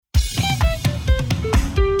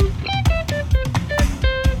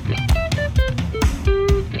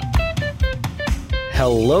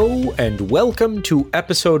Hello and welcome to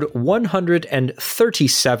episode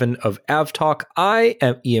 137 of AvTalk. I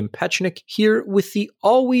am Ian Petchnick here with the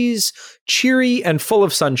always cheery and full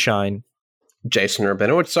of sunshine Jason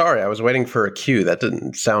Rabinowitz. Sorry, I was waiting for a cue. That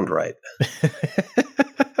didn't sound right.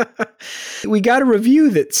 We got a review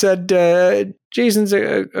that said Jason's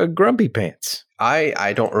a grumpy pants.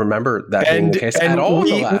 I don't remember that being the case at all in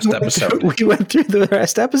the last episode. We went through the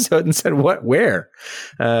last episode and said, what, where?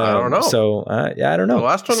 I don't know. So, I don't know. The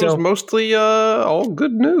last one was mostly all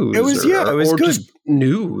good news. It was, it was good. Just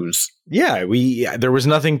news. Yeah, there was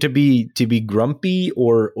nothing to be grumpy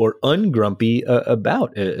or ungrumpy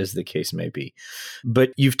about, as the case may be.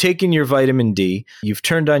 But you've taken your vitamin D, you've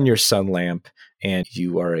turned on your sun lamp, and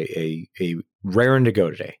you are a raring to go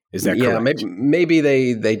today. Is that correct? Yeah, maybe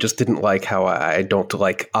they just didn't like how I don't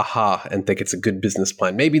like AHA and think it's a good business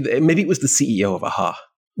plan. Maybe it was the CEO of AHA.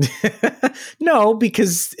 No,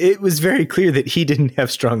 because it was very clear that he didn't have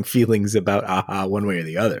strong feelings about AHA one way or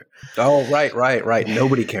the other. Oh, right.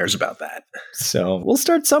 Nobody cares about that. So we'll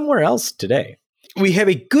start somewhere else today. We have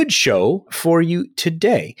a good show for you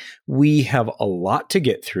today. We have a lot to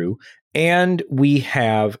get through. And we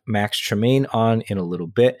have Max Tremaine on in a little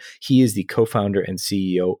bit. He is the co-founder and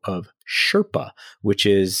CEO of Sherpa, which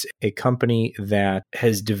is a company that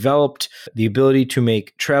has developed the ability to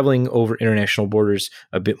make traveling over international borders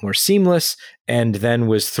a bit more seamless, and then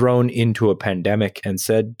was thrown into a pandemic and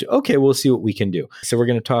said, okay, we'll see what we can do. So we're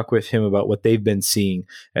going to talk with him about what they've been seeing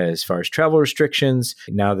as far as travel restrictions,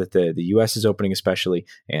 now that the US is opening especially,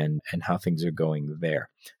 and how things are going there.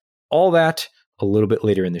 All that a little bit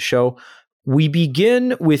later in the show. We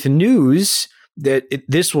begin with news that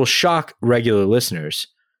this will shock regular listeners.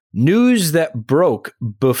 News that broke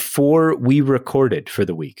before we recorded for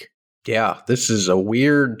the week. Yeah, this is a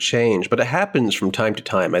weird change, but it happens from time to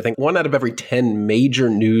time. I think 1 out of every 10 major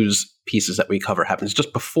news pieces that we cover happens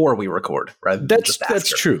just before we record, rather than just after.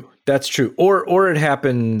 That's true. Or it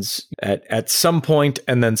happens at some point,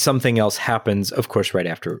 and then something else happens, of course, right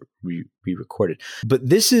after we recorded. But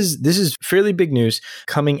this is fairly big news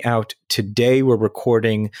coming out today. We're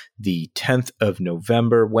recording the 10th of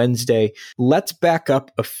November, Wednesday. Let's back up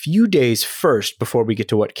a few days first before we get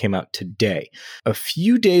to what came out today. A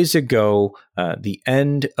few days ago, the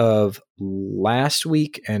end of last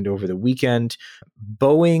week and over the weekend,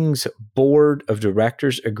 Boeing's board of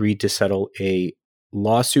directors agreed to settle a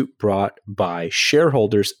lawsuit brought by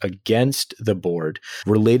shareholders against the board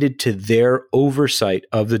related to their oversight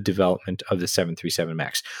of the development of the 737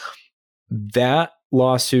 MAX. That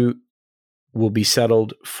lawsuit will be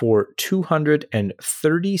settled for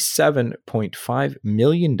 $237.5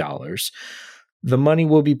 million. The money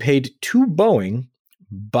will be paid to Boeing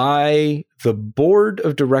by the board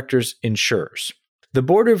of directors insurers. The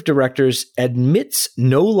board of directors admits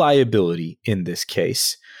no liability in this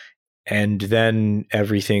case, and then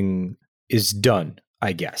everything is done,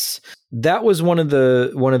 I guess. That was one of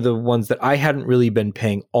the ones that I hadn't really been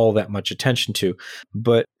paying all that much attention to,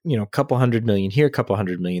 but a couple $100 million here, a couple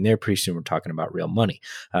 $100 million there. Pretty soon we're talking about real money.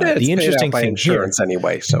 The interesting thing insurance here,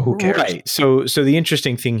 anyway, so who cares? Right. So the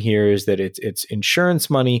interesting thing here is that it's insurance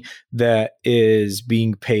money that is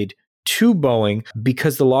being paid to Boeing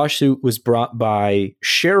because the lawsuit was brought by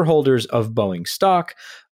shareholders of Boeing stock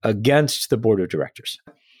against the board of directors.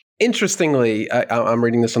 Interestingly, I'm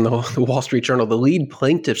reading this on the Wall Street Journal. The lead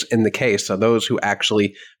plaintiffs in the case, so those who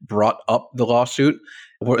actually brought up the lawsuit,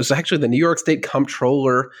 was actually the New York State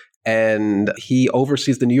Comptroller, and he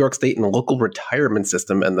oversees the New York State and local retirement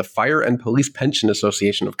system and the Fire and Police Pension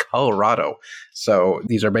Association of Colorado. So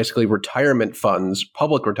these are basically retirement funds,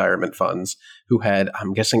 public retirement funds, who had,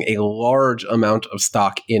 I'm guessing, a large amount of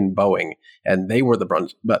stock in Boeing, and they were the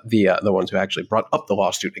ones who actually brought up the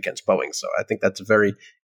lawsuit against Boeing. So I think that's a very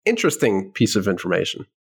interesting piece of information.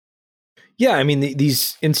 Yeah, I mean,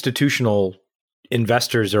 these institutional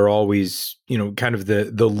investors are always, kind of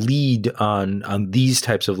the lead on these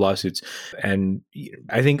types of lawsuits. And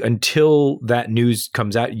I think until that news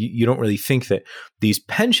comes out, you don't really think that these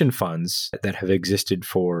pension funds that have existed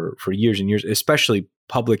for years and years, especially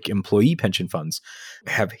public employee pension funds,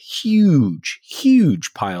 have huge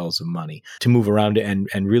piles of money to move around and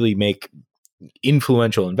really make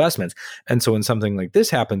influential investments. And so when something like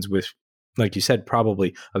this happens with, like you said,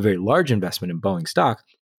 probably a very large investment in Boeing stock,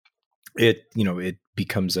 it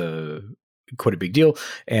becomes quite a big deal.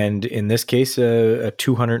 And in this case, a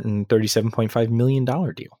 $237.5 million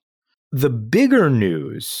deal. The bigger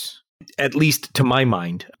news, at least to my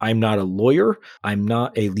mind, I'm not a lawyer. I'm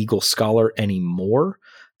not a legal scholar anymore.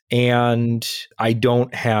 And I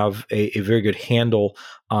don't have a very good handle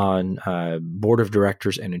on board of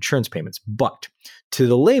directors and insurance payments. But to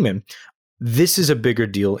the layman, This is a bigger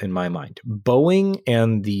deal in my mind. Boeing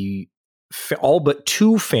and the all but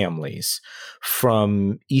two families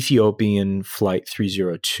from Ethiopian Flight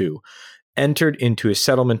 302 entered into a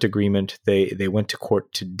settlement agreement. They went to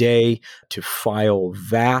court today to file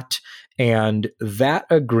that, and that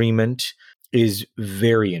agreement is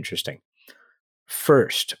very interesting.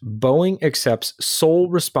 First, Boeing accepts sole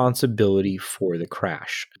responsibility for the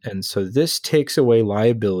crash, and so this takes away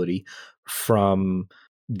liability from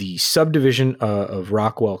the subdivision of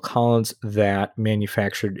Rockwell Collins that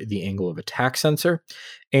manufactured the angle of attack sensor,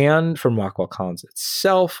 and from Rockwell Collins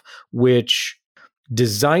itself, which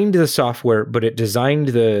designed the software, but it designed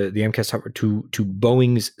the MCAS software to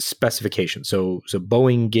Boeing's specifications. So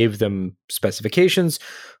Boeing gave them specifications,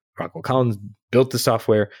 Rockwell Collins built the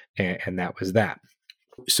software, and that was that.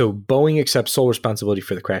 So Boeing accepts sole responsibility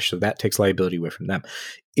for the crash, so that takes liability away from them.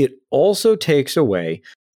 It also takes away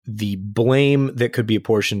the blame that could be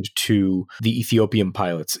apportioned to the Ethiopian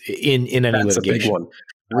pilots in any litigation. That's a big one.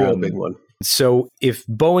 Real big one. So if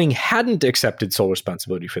Boeing hadn't accepted sole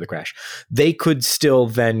responsibility for the crash, they could still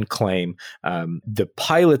then claim the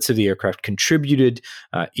pilots of the aircraft contributed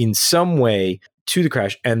in some way to the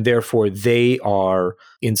crash, and therefore they are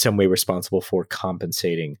in some way responsible for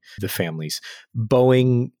compensating the families.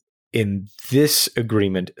 Boeing in this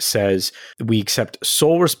agreement says we accept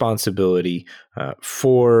sole responsibility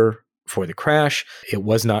for the crash. It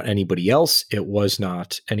was not anybody else. It was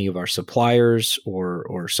not any of our suppliers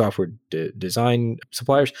or software design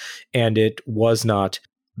suppliers, and it was not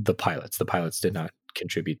the pilots. The pilots did not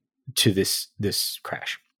contribute to this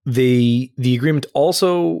crash. The agreement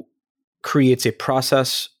also creates a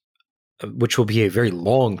process, which will be a very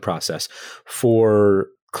long process, for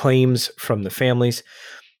claims from the families.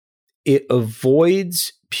 It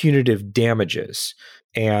avoids punitive damages,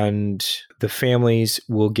 and the families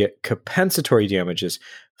will get compensatory damages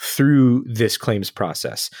through this claims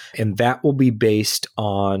process. And that will be based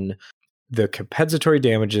on the compensatory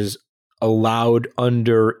damages allowed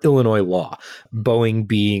under Illinois law, Boeing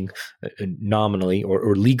being nominally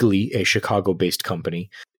or legally a Chicago-based company.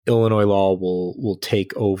 Illinois law will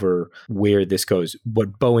take over where this goes.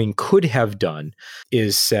 What Boeing could have done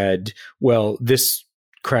is said, well, this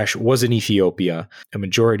crash was in Ethiopia. A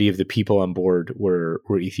majority of the people on board were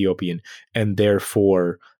Ethiopian, and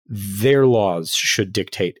therefore their laws should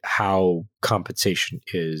dictate how compensation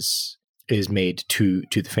is made to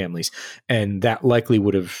the families. And that likely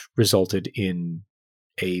would have resulted in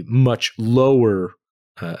a much lower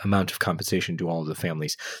amount of compensation to all of the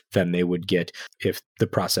families than they would get if the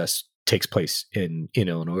process takes place in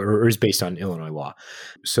Illinois or is based on Illinois law.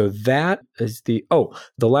 So that is the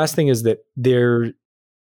last thing is that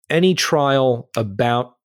any trial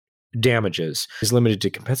about damages is limited to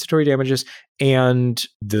compensatory damages, and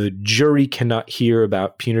the jury cannot hear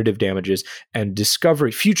about punitive damages, and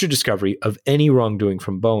future discovery of any wrongdoing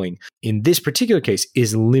from Boeing in this particular case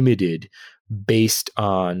is limited based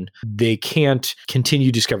on they can't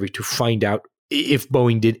continue discovery to find out if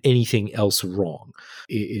Boeing did anything else wrong,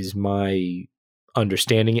 is my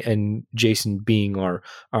understanding. And Jason, being our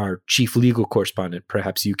chief legal correspondent,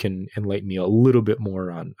 perhaps you can enlighten me a little bit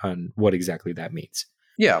more on what exactly that means.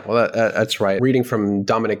 Yeah, well, that's right. Reading from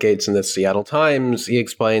Dominic Gates in the Seattle Times, he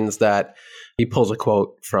explains that he pulls a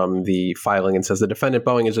quote from the filing and says, the defendant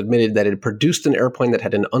Boeing has admitted that it produced an airplane that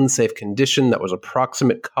had an unsafe condition that was a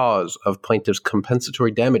proximate cause of plaintiff's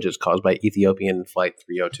compensatory damages caused by Ethiopian Flight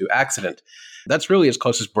 302 accident. That's really as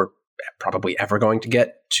close as we're probably ever going to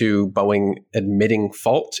get to Boeing admitting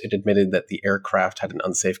fault. It admitted that the aircraft had an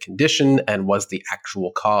unsafe condition and was the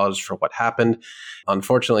actual cause for what happened.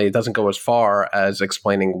 Unfortunately, it doesn't go as far as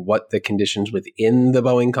explaining what the conditions within the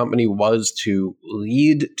Boeing company was to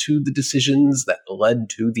lead to the decisions that led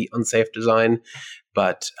to the unsafe design.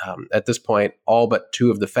 But at this point, all but two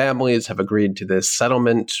of the families have agreed to this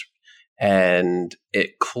settlement, and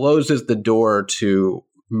it closes the door to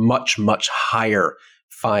much, much higher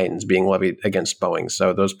fines being levied against Boeing.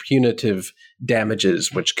 So those punitive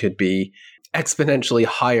damages, which could be exponentially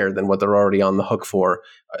higher than what they're already on the hook for,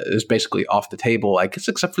 is basically off the table. I guess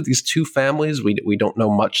except for these two families, we don't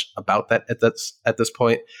know much about that at this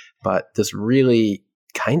point. But this really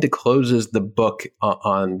kind of closes the book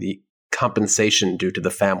on the compensation due to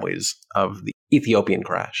the families of the Ethiopian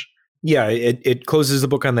crash. Yeah, it closes the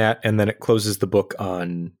book on that, and then it closes the book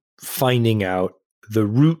on finding out the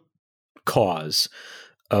root cause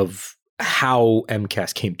of how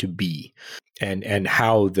MCAS came to be, and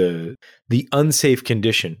how the unsafe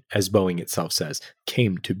condition, as Boeing itself says,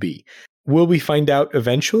 came to be. Will we find out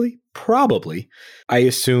eventually? Probably. I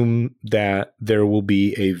assume that there will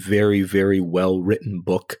be a very, very well-written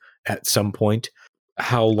book at some point.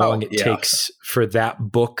 how long it takes for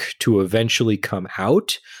that book to eventually come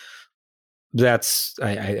out, that's,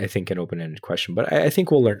 I think, an open-ended question. But I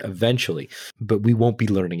think we'll learn eventually, but we won't be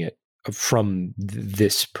learning it from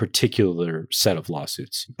this particular set of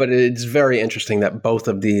lawsuits. But it's very interesting that both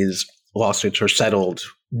of these lawsuits were settled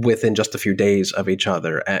within just a few days of each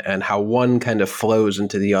other, and how one kind of flows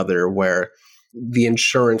into the other, where the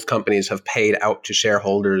insurance companies have paid out to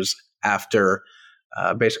shareholders after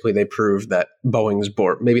basically they proved that Boeing's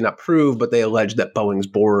board, maybe not proved, but they alleged that Boeing's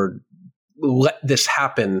board let this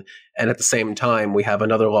happen. And at the same time, we have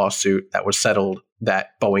another lawsuit that was settled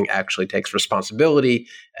that Boeing actually takes responsibility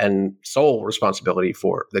and sole responsibility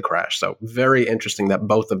for the crash. So very interesting that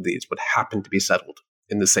both of these would happen to be settled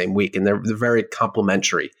in the same week. And they're very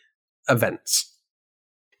complementary events.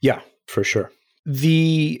 Yeah, for sure.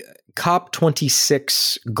 The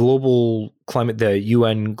COP26 global climate, the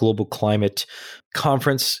UN Global Climate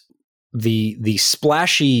Conference, the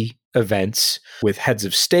splashy events with heads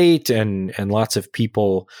of state and lots of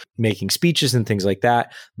people making speeches and things like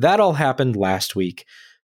that, that all happened last week.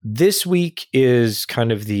 This week is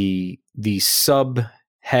kind of the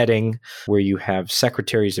subheading where you have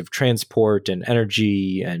secretaries of transport and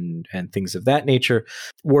energy and things of that nature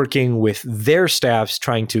working with their staffs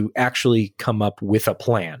trying to actually come up with a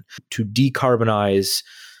plan to decarbonize,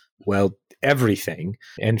 well, everything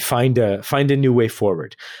and find a new way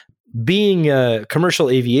forward. Being a commercial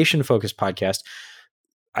aviation focused podcast,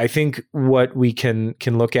 I think what we can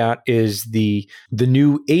look at is the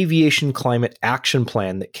new Aviation Climate Action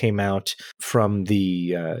Plan that came out from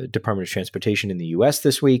the Department of Transportation in the US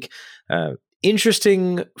this week.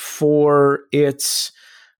 Interesting for its,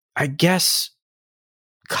 I guess,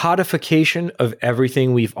 codification of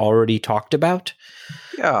everything we've already talked about.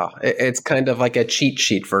 Yeah, it's kind of like a cheat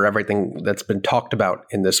sheet for everything that's been talked about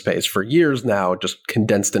in this space for years now, just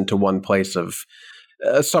condensed into one place of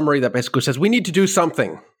a summary that basically says we need to do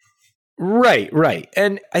something. Right.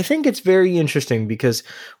 And I think it's very interesting because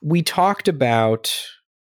we talked about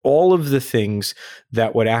all of the things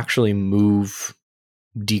that would actually move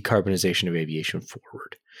decarbonization of aviation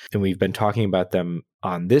forward. And we've been talking about them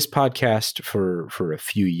on this podcast for a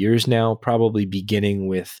few years now, probably beginning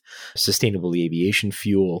with sustainable aviation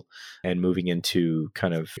fuel and moving into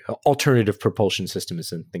kind of alternative propulsion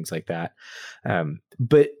systems and things like that.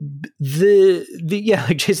 But yeah,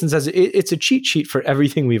 like Jason says, it's a cheat sheet for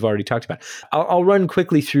everything we've already talked about. I'll run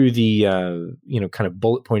quickly through the kind of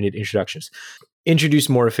bullet pointed introductions. Introduce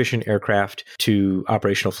more efficient aircraft to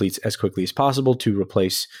operational fleets as quickly as possible to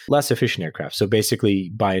replace less efficient aircraft. So basically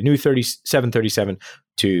buy a new 737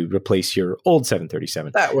 to replace your old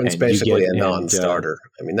 737. That one's basically a non-starter.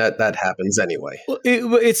 I mean, that happens anyway. Well,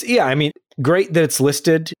 great that it's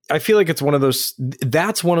listed. I feel like it's one of those,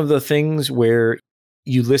 that's one of the things where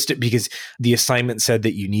you list it because the assignment said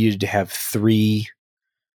that you needed to have three.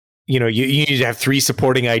 You need to have three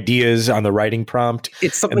supporting ideas on the writing prompt.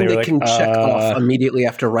 It's something they can check off immediately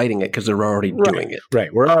after writing it because they're already doing it.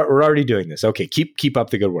 Right. We're already doing this. Okay. Keep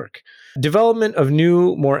up the good work. Development of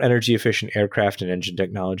new, more energy efficient aircraft and engine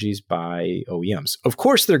technologies by OEMs. Of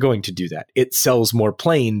course, they're going to do that. It sells more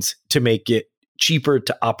planes to make it cheaper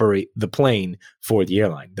to operate the plane for the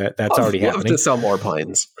airline. That's already happening. Love to sell more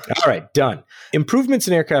planes. All right, done. Improvements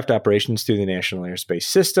in aircraft operations through the National Airspace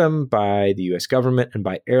System by the U.S. government and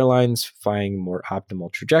by airlines, finding more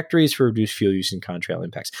optimal trajectories for reduced fuel use and contrail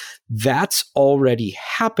impacts. That's already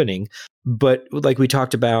happening, but like we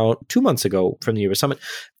talked about 2 months ago from the U.S. Summit,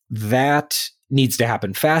 that needs to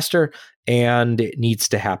happen faster and it needs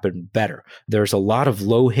to happen better. There's a lot of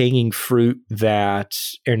low-hanging fruit that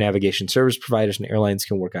air navigation service providers and airlines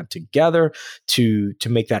can work on together to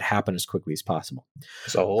make that happen as quickly as possible.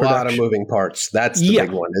 There's a lot of moving parts. That's the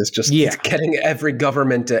big one, is just getting every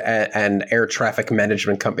government and air traffic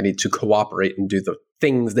management company to cooperate and do the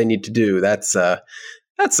things they need to do. That's a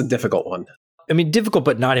difficult one. I mean, difficult,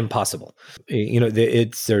 but not impossible.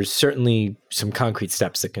 There's certainly some concrete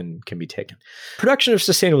steps that can be taken. Production of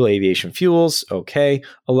sustainable aviation fuels, okay.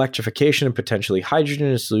 Electrification and potentially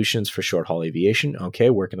hydrogen solutions for short-haul aviation, okay,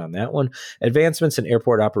 working on that one. Advancements in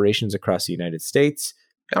airport operations across the United States.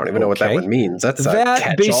 I don't even know what that one means. That's a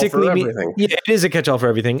catch-all for everything. Yeah, it is a catch-all for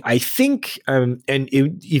everything. I think,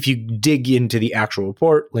 if you dig into the actual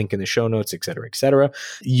report, link in the show notes, et cetera,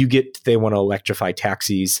 you get, they want to electrify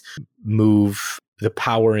taxis, move the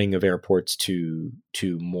powering of airports to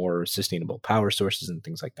more sustainable power sources and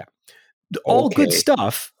things like that. All good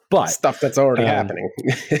stuff, but stuff that's already happening.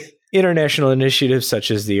 International initiatives such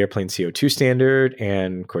as the Airplane CO2 Standard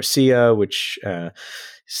and CORSIA, which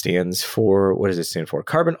stands for, what does it stand for?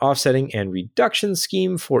 Carbon Offsetting and Reduction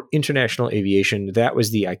Scheme for International Aviation. That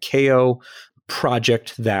was the ICAO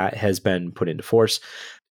project that has been put into force.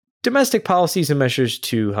 Domestic policies and measures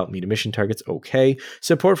to help meet emission targets. Okay.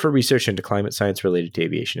 Support for research into climate science related to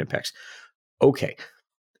aviation impacts. Okay.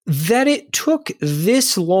 That it took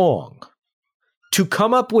this long to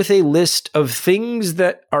come up with a list of things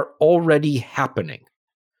that are already happening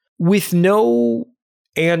with no,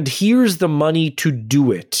 and here's the money to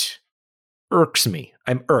do it, irks me.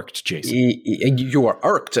 I'm irked, Jason. You are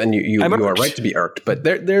irked, and you are right to be irked. But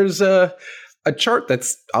there's a chart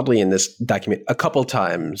that's oddly in this document a couple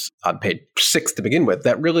times on page 6 to begin with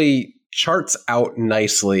that really charts out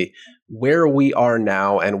nicely where we are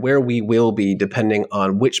now and where we will be depending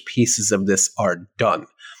on which pieces of this are done.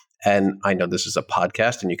 And I know this is a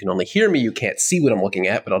podcast and you can only hear me. You can't see what I'm looking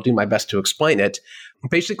at, but I'll do my best to explain it.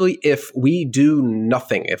 Basically, if we do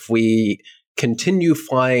nothing, if we continue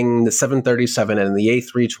flying the 737 and the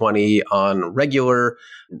A320 on regular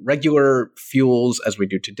fuels as we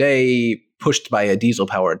do today, pushed by a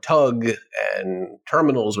diesel-powered tug and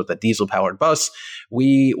terminals with a diesel-powered bus,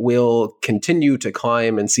 we will continue to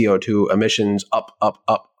climb in CO2 emissions up, up,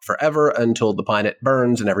 up forever until the planet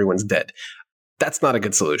burns and everyone's dead. That's not a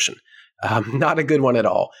good solution. Not a good one at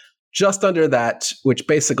all. Just under that, which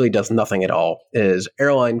basically does nothing at all, is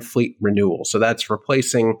airline fleet renewal. So that's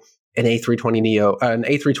replacing an A320neo, an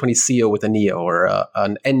A320ceo with a neo, or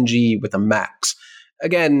an NG with a max.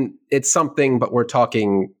 Again, it's something, but we're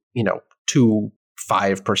talking,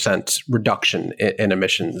 2-5% reduction in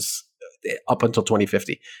emissions up until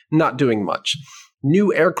 2050. Not doing much.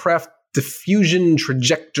 New aircraft diffusion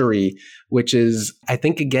trajectory, which is, I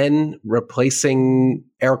think, again, replacing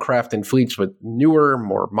aircraft and fleets with newer,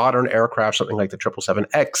 more modern aircraft, something like the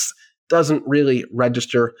 777X, doesn't really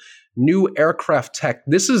register. New aircraft tech,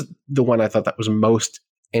 this is the one I thought that was most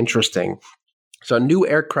interesting. So new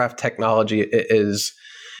aircraft technology is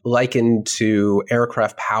likened to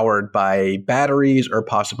aircraft powered by batteries or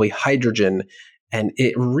possibly hydrogen. And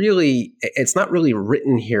it's not really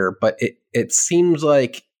written here, but it seems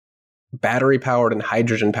like battery-powered and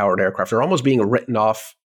hydrogen-powered aircraft are almost being written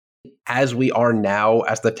off as we are now,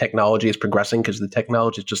 as the technology is progressing, because the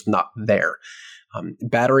technology is just not there.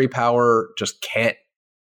 Battery power just can't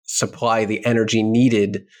supply the energy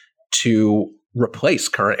needed to replace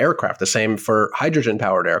current aircraft. The same for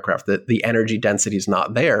hydrogen-powered aircraft. The energy density is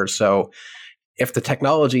not there. So if the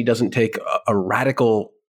technology doesn't take a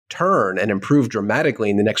radical turn and improve dramatically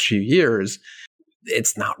in the next few years,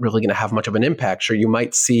 it's not really going to have much of an impact. Sure, you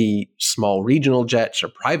might see small regional jets or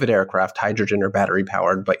private aircraft, hydrogen or battery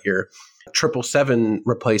powered, but your 777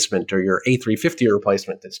 replacement or your A350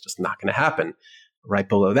 replacement, it's just not going to happen. Right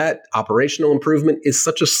below that, operational improvement is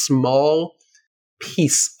such a small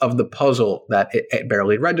piece of the puzzle that it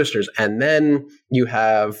barely registers. And then you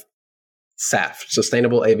have SAF,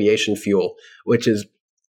 Sustainable Aviation Fuel, which is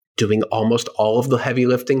doing almost all of the heavy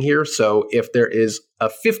lifting here. So if there is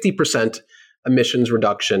a 50% emissions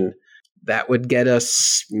reduction, that would get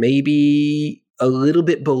us maybe a little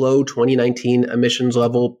bit below 2019 emissions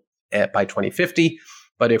level by 2050.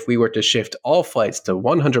 But if we were to shift all flights to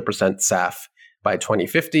 100% SAF by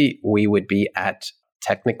 2050, we would be at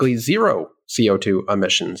technically zero CO2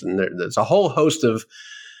 emissions. And there's a whole host of,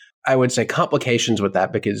 I would say, complications with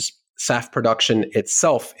that, because SAF production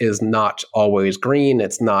itself is not always green.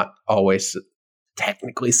 It's not always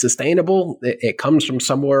technically sustainable. It comes from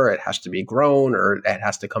somewhere. It has to be grown, or it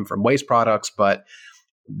has to come from waste products. But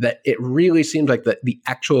that it really seems like the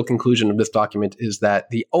actual conclusion of this document is that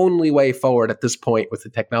the only way forward at this point with the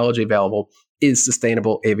technology available is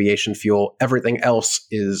sustainable aviation fuel. Everything else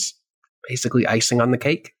is basically icing on the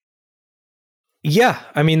cake. Yeah,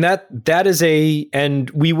 I mean that is and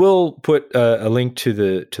we will put a link to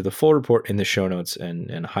the full report in the show notes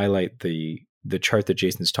and highlight the chart that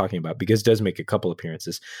Jason's talking about, because it does make a couple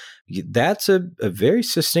appearances. That's a very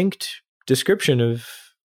succinct description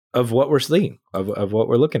of what we're seeing, of what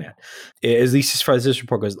we're looking at. At least as far as this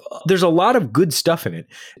report goes, there's a lot of good stuff in it.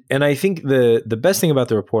 And I think the best thing about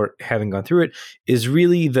the report, having gone through it, is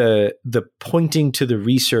really the pointing to the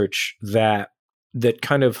research that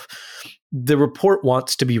kind of the report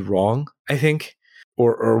wants to be wrong, I think,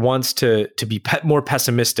 or wants to be more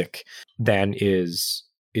pessimistic than is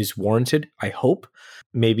warranted, I hope.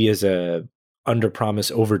 Maybe as a under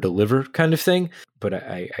promise, over deliver kind of thing. But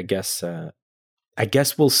I guess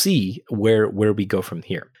we'll see where we go from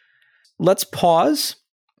here. Let's pause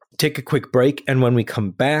take a quick break. And when we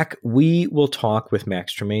come back, we will talk with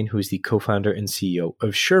Max Tremaine, who is the co-founder and CEO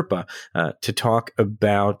of Sherpa, to talk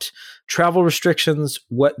about travel restrictions,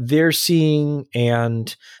 what they're seeing,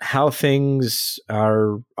 and how things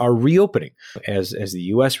are reopening as the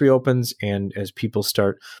US reopens and as people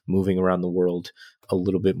start moving around the world a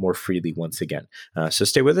little bit more freely once again. So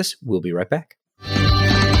stay with us. We'll be right back.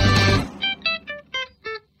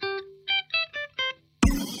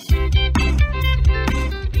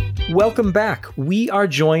 Welcome back. We are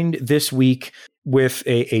joined this week with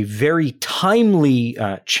a very timely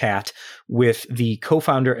chat with the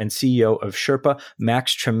co-founder and CEO of Sherpa,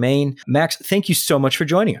 Max Tremaine. Max, thank you so much for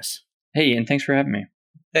joining us. Hey, Ian, thanks for having me.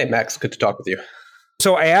 Hey, Max, good to talk with you.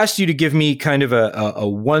 So I asked you to give me kind of a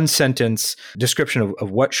one-sentence description of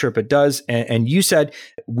what Sherpa does, and you said,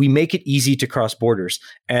 we make it easy to cross borders.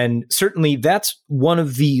 And certainly that's one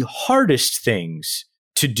of the hardest things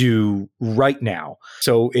to do right now.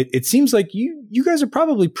 So it seems like you guys are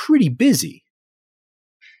probably pretty busy.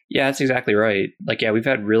 Yeah, that's exactly right. We've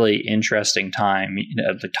had really interesting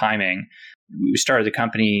the timing. We started the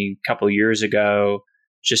company a couple of years ago,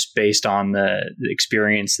 just based on the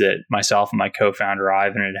experience that myself and my co-founder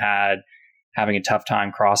Ivan had having a tough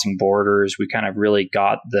time crossing borders. We kind of really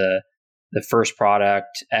got the first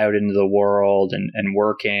product out into the world and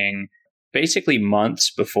working basically months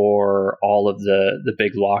before all of the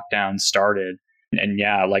big lockdowns started. And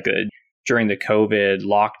during the COVID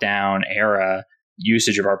lockdown era,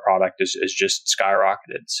 usage of our product is just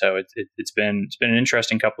skyrocketed. So it's been an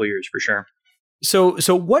interesting couple of years for sure.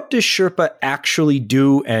 So what does Sherpa actually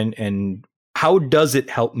do, and how does it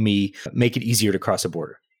help me make it easier to cross a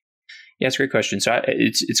border? Yeah, it's a great question. So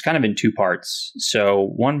it's kind of in two parts.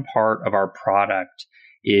 So one part of our product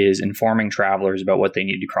is informing travelers about what they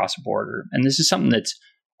need to cross a border. And this is something that's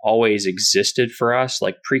always existed for us.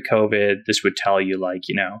 Like pre-COVID, this would tell you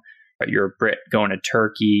you're a Brit going to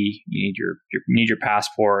Turkey, you need your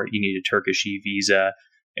passport, you need a Turkish e-visa.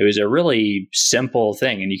 It was a really simple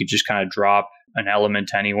thing, and you could just kind of drop an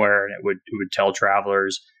element anywhere, and it would tell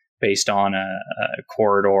travelers based on a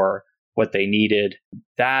corridor what they needed.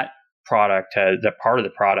 That part of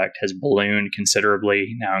the product has ballooned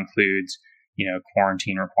considerably. Now includes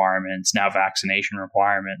quarantine requirements, now vaccination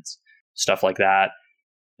requirements, stuff like that.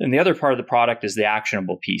 And the other part of the product is the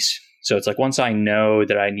actionable piece. So it's like, once I know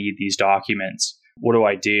that I need these documents, what do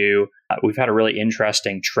I do? We've had a really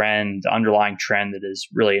interesting trend. The underlying trend that has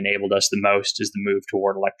really enabled us the most is the move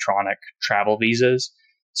toward electronic travel visas.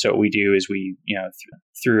 So what we do is we,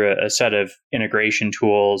 through a set of integration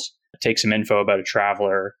tools, take some info about a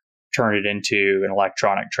traveler, turn it into an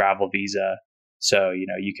electronic travel visa. So,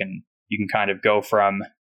 you can kind of go from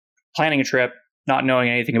planning a trip, not knowing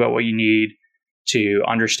anything about what you need, to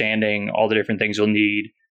understanding all the different things you'll need,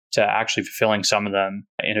 to actually fulfilling some of them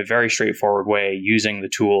in a very straightforward way using the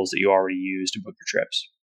tools that you already use to book your trips.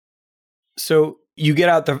 So you get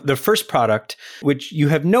out the first product, which you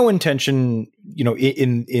have no intention,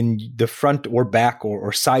 in the front or back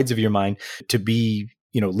or sides of your mind to be,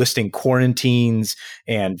 listing quarantines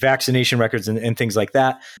and vaccination records and things like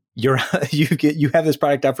that. You have this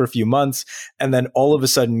product out for a few months, and then all of a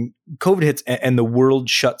sudden COVID hits and the world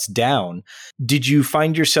shuts down. Did you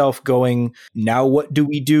find yourself going, now what do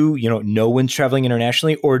we do? No one's traveling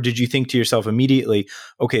internationally. Or did you think to yourself immediately,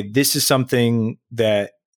 okay, this is something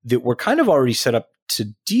that we're kind of already set up to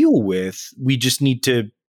deal with. We just need to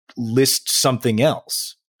list something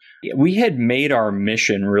else? We had made our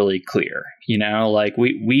mission really clear.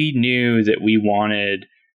 We knew that we wanted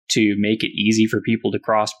to make it easy for people to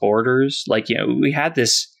cross borders. We had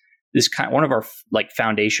this kind, one of our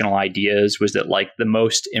foundational ideas was that the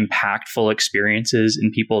most impactful experiences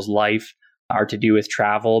in people's life are to do with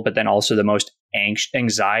travel, but then also the most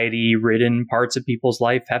anxiety ridden parts of people's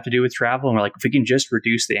life have to do with travel. And we're like, if we can just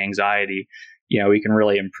reduce the anxiety, we can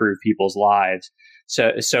really improve people's lives.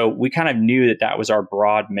 So we kind of knew that was our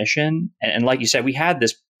broad mission. And like you said, we had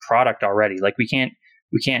this product already. We can't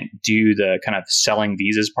do the kind of selling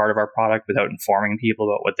visas part of our product without informing people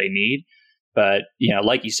about what they need. But,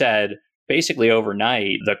 like you said, basically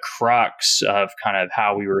overnight, the crux of kind of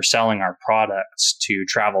how we were selling our products to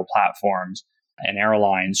travel platforms and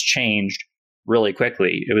airlines changed really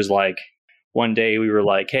quickly. It was like one day we were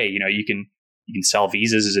like, hey, you can sell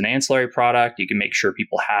visas as an ancillary product. You can make sure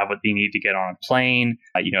people have what they need to get on a plane.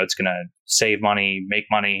 It's going to save money, make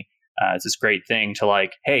money. It's this great thing to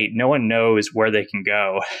hey, no one knows where they can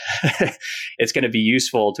go. It's going to be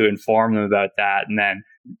useful to inform them about that. And then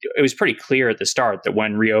it was pretty clear at the start that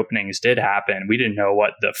when reopenings did happen, we didn't know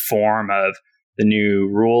what the form of the new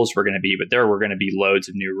rules were going to be, but there were going to be loads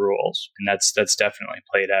of new rules. And that's definitely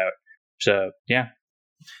played out. So, yeah.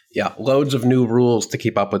 Yeah, loads of new rules to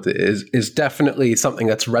keep up with is definitely something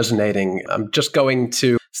that's resonating. I'm just going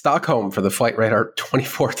to Stockholm for the Flight Radar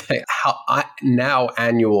 24th day, now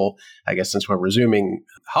annual, I guess since we're resuming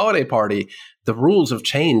holiday party. The rules have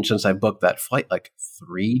changed since I booked that flight like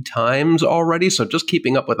 3 times already. So just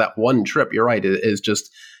keeping up with that one trip, you're right, it is just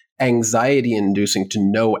anxiety inducing to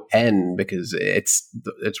no end, because it's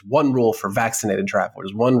one rule for vaccinated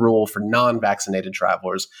travelers, one rule for non-vaccinated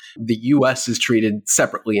travelers. The US is treated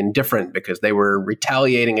separately and different because they were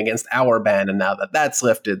retaliating against our ban, and now that that's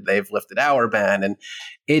lifted, they've lifted our ban. And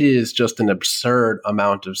it is just an absurd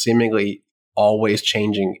amount of seemingly always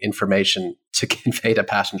changing information to convey to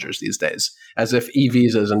passengers these days, as if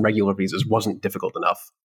e-visas and regular visas wasn't difficult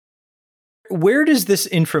enough. Where does this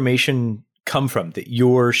information come from that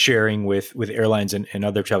you're sharing with airlines and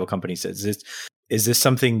other travel companies? Is this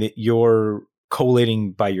something that you're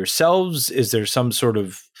collating by yourselves? Is there some sort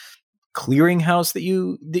of clearinghouse that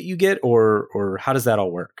you get, or how does that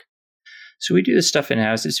all work? So we do this stuff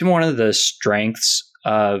in-house. It's one of the strengths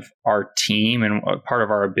of our team, and part of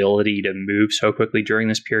our ability to move so quickly during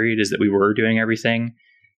this period is that we were doing everything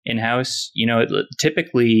in-house.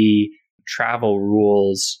 Typically travel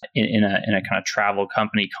rules in a kind of travel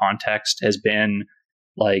company context has been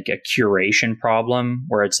like a curation problem,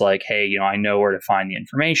 where it's like, hey, I know where to find the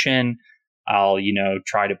information. I'll,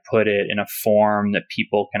 try to put it in a form that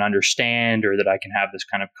people can understand, or that I can have this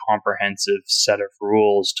kind of comprehensive set of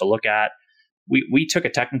rules to look at. We took a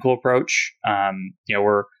technical approach.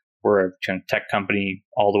 We're a kind of tech company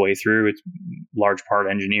all the way through. It's large part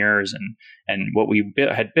engineers, and what we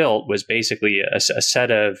had built was basically a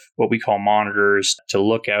set of what we call monitors to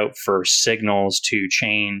look out for signals to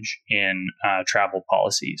change in travel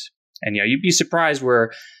policies. And you'd be surprised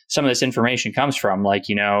where some of this information comes from. Like,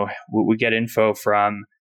 we get info from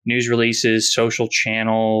news releases, social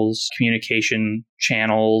channels, communication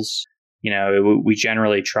channels. We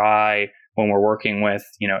generally try, when we're working with,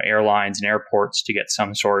 airlines and airports, to get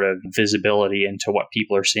some sort of visibility into what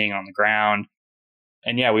people are seeing on the ground.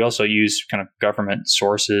 And we also use kind of government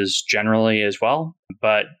sources generally as well.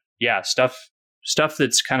 But stuff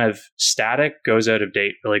that's kind of static goes out of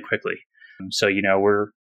date really quickly. So, we're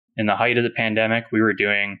in the height of the pandemic, we were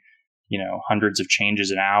doing, hundreds of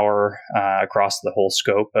changes an hour across the whole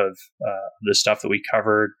scope of the stuff that we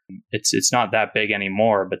covered. It's not that big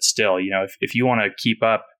anymore, but still, if you want to keep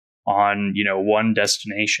up on one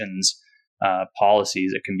destination's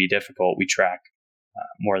policies, it can be difficult. We track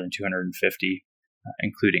more than 250,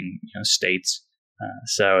 including states.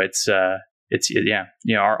 So it's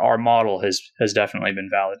our model has definitely been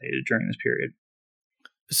validated during this period.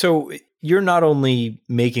 So you're not only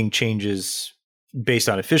making changes based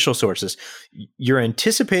on official sources, you're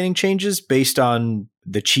anticipating changes based on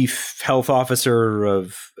the chief health officer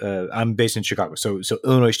of, I'm based in Chicago. So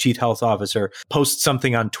Illinois chief health officer posts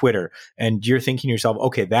something on Twitter, and you're thinking to yourself,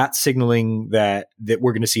 okay, that's signaling that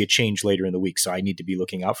we're going to see a change later in the week. So I need to be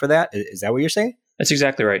looking out for that. Is that what you're saying? That's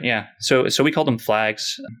exactly right. Yeah. So we call them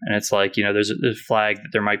flags, and it's like, there's a flag that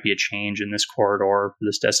there might be a change in this corridor for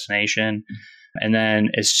this destination. And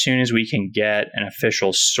then as soon as we can get an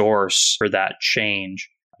official source for that change,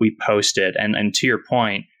 we post it. And to your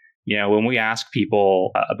point, when we ask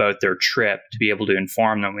people about their trip, to be able to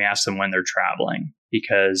inform them, we ask them when they're traveling,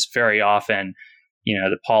 because very often,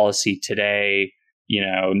 the policy today,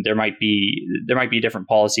 there might be a different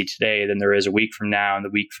policy today than there is a week from now, and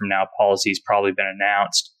the week from now policy's probably been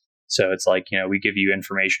announced. So it's like, we give you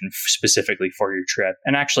information specifically for your trip.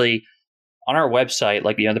 And actually, on our website,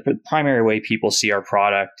 the primary way people see our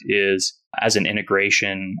product is as an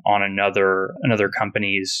integration on another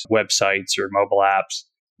company's websites or mobile apps.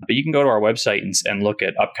 But you can go to our website and look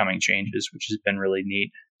at upcoming changes, which has been really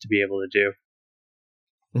neat to be able to do.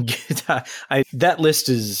 That list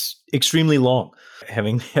is extremely long.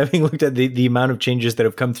 Having looked at the amount of changes that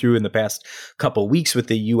have come through in the past couple of weeks with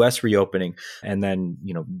the U.S. reopening, and then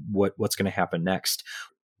what's going to happen next.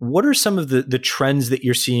 What are some of the trends that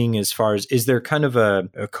you're seeing, as far as, is there kind of a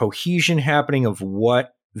cohesion happening of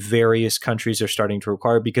what various countries are starting to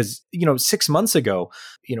require? Because, 6 months ago,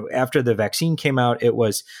 after the vaccine came out, it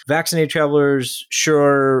was vaccinated travelers,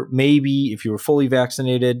 sure, maybe if you were fully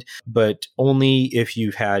vaccinated, but only if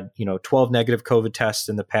you've had, 12 negative COVID tests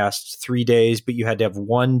in the past 3 days, but you had to have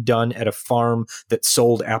one done at a farm that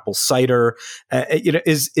sold apple cider. Are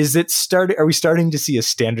we starting to see a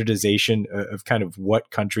standardization of kind of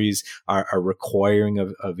what countries are requiring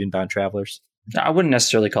of inbound travelers? I wouldn't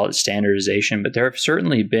necessarily call it standardization, but there have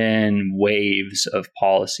certainly been waves of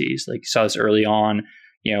policies. Like you saw this early on,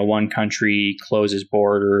 one country closes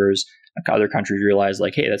borders, other countries realize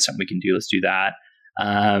like, hey, that's something we can do. Let's do that.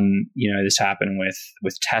 This happened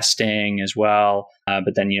with testing as well.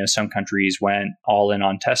 But then, some countries went all in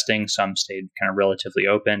on testing. Some stayed kind of relatively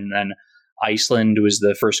open. And then Iceland was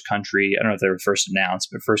the first country, I don't know if they were first announced,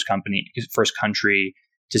 but first country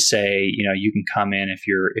to say, you can come in if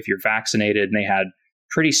you're vaccinated. And they had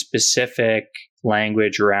pretty specific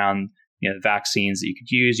language around, the vaccines that you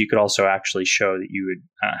could use. You could also actually show that you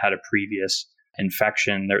had a previous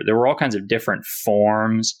infection. There were all kinds of different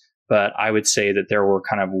forms, but I would say that there were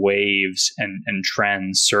kind of waves and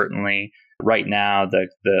trends. Certainly right now,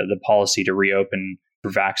 the policy to reopen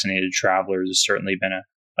for vaccinated travelers has certainly been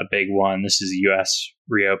a big one. This is the US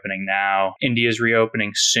reopening now. India's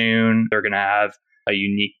reopening soon. They're going to have a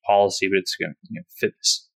unique policy, but it's going to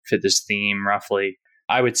fit this theme roughly.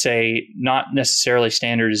 I would say not necessarily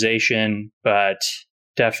standardization, but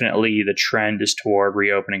definitely the trend is toward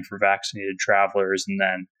reopening for vaccinated travelers. And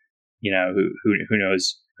then, who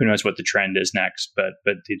knows what the trend is next, but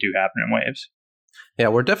they do happen in waves. Yeah,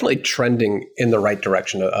 we're definitely trending in the right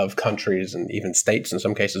direction of countries and even states in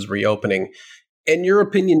some cases reopening. In your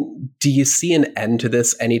opinion, do you see an end to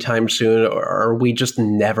this anytime soon, or are we just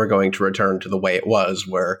never going to return to the way it was,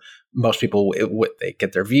 where most people, they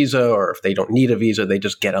get their visa, or if they don't need a visa, they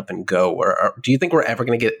just get up and go? Or do you think we're ever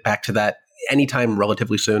going to get back to that anytime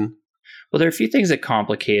relatively soon? Well, there are a few things that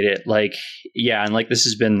complicate it. And this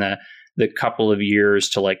has been the couple of years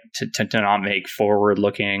to not make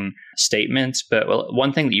forward-looking statements. But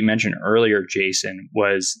one thing that you mentioned earlier, Jason,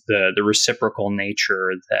 was the reciprocal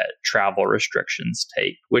nature that travel restrictions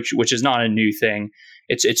take, which is not a new thing.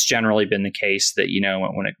 It's generally been the case that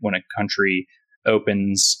when a country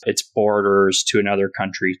opens its borders to another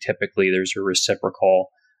country, typically there's a reciprocal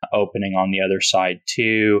opening on the other side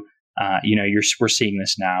too. We're seeing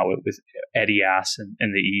this now with ETIAS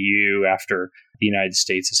in the EU after the United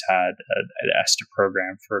States has had an ESTA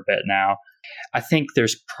program for a bit now. I think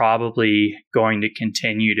there's probably going to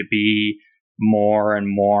continue to be more and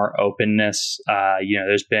more openness.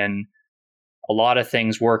 There's been a lot of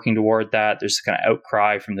things working toward that. There's kind of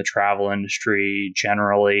outcry from the travel industry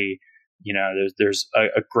generally. There's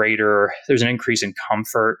an increase in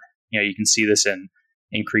comfort. You can see this in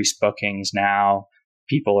increased bookings now.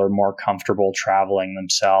 People are more comfortable traveling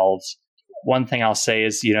themselves. One thing I'll say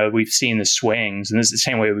is, we've seen the swings, and this is the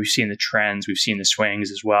same way we've seen the trends. We've seen the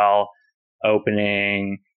swings as well,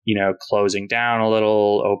 opening, closing down a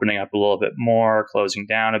little, opening up a little bit more, closing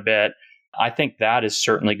down a bit. I think that is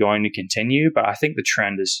certainly going to continue, but I think the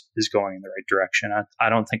trend is going in the right direction. I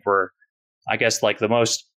don't think I guess the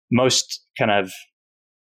most kind of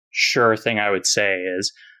sure thing I would say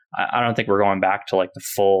is I don't think we're going back to the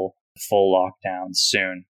full lockdown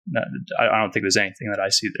soon. I don't think there's anything that I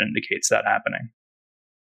see that indicates that happening.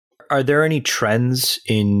 Are there any trends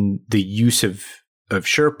in the use of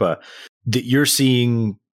Sherpa that you're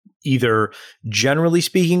seeing, either generally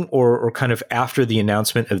speaking or kind of after the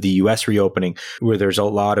announcement of the US reopening, where there's a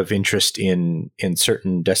lot of interest in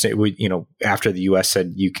certain destinations? After the US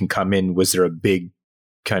said you can come in, was there a big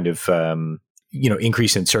kind of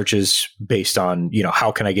increase in searches based on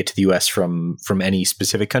how can I get to the US from any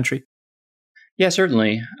specific country? Yeah,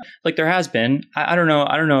 certainly. There has been. I don't know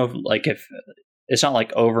if it's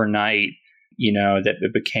not overnight, that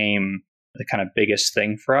it became the kind of biggest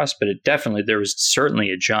thing for us, but there was certainly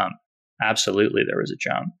a jump. Absolutely, there was a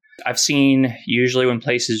jump. I've seen usually when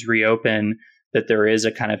places reopen that there is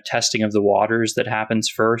a kind of testing of the waters that happens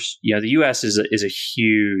first. The US is a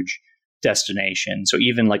huge destination. So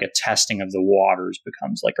even a testing of the waters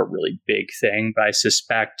becomes a really big thing. But I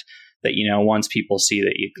suspect that, once people see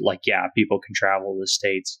that people can travel to the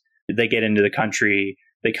States, they get into the country,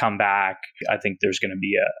 they come back. I think there's going to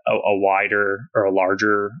be a wider or a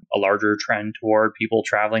larger trend toward people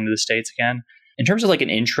traveling to the States again. In terms of an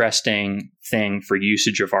interesting thing for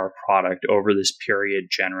usage of our product over this period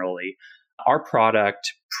generally, our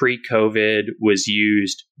product pre-COVID was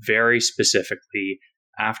used very specifically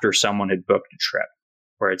after someone had booked a trip,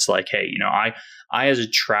 where it's hey, I as a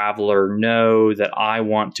traveler know that I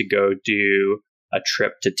want to go do a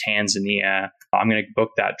trip to Tanzania. I'm going to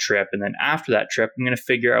book that trip. And then after that trip, I'm going to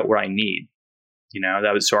figure out what I need.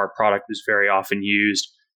 So our product was very often used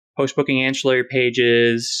post-booking ancillary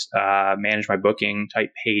pages, manage my booking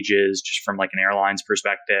type pages, just from an airline's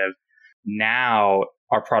perspective. Now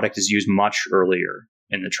our product is used much earlier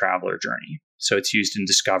in the traveler journey. So it's used in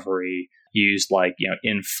discovery, used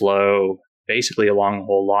in flow, basically along the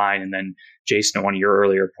whole line. And then Jason, at one of your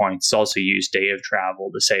earlier points, also used day of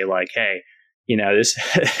travel to say hey, this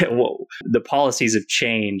the policies have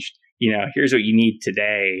changed. Here's what you need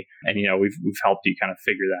today, and we've helped you kind of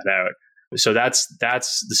figure that out. So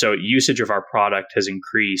so usage of our product has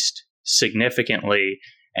increased significantly.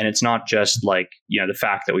 And it's not just like, the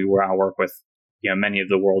fact that we now work with, many of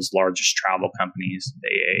the world's largest travel companies,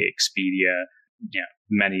 AA, Expedia,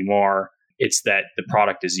 many more. It's that the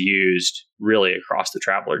product is used really across the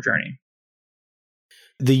traveler journey.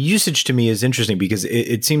 The usage to me is interesting because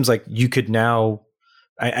it seems like you could now,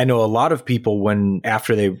 I know a lot of people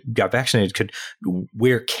after they got vaccinated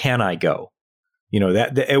where can I go?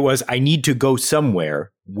 That it was, I need to go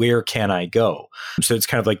somewhere. Where can I go? So it's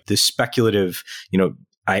kind of like this speculative,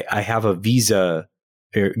 I have a visa,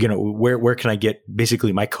 where can I get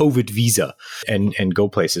basically my COVID visa and go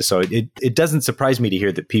places? So it doesn't surprise me to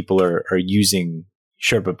hear that people are using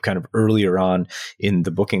Sherpa kind of earlier on in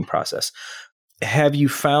the booking process. Have you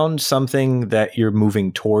found something that you're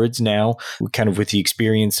moving towards now, kind of with the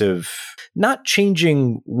experience of not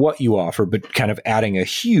changing what you offer, but kind of adding a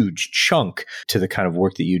huge chunk to the kind of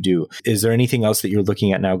work that you do? Is there anything else that you're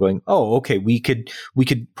looking at now going, oh, okay, we could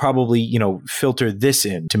probably, filter this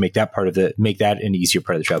in to make that an easier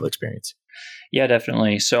part of the travel experience? Yeah,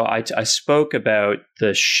 definitely. So I spoke about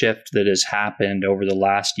the shift that has happened over the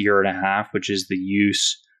last year and a half, which is the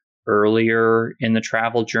use earlier in the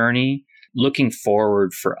travel journey. Looking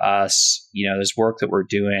forward for us, there's work that we're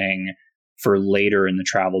doing for later in the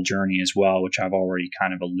travel journey as well, which I've already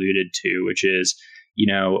kind of alluded to, which is,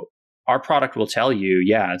 our product will tell you,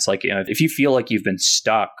 it's like, if you feel like you've been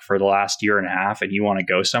stuck for the last year and a half and you want to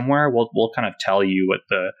go somewhere, we'll kind of tell you what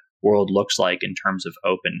the world looks like in terms of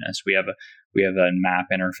openness. We have a map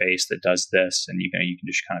interface that does this, and you can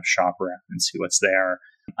just kind of shop around and see what's there.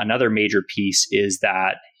 Another major piece is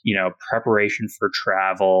that, preparation for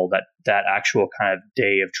travel, that actual kind of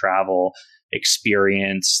day of travel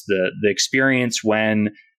experience, the experience when,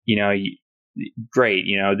 great,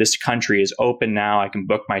 this country is open now. I can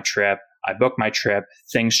book my trip. I book my trip.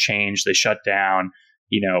 Things change. They shut down.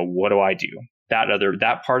 What do I do?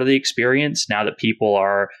 That part of the experience, now that people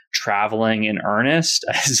are traveling in earnest,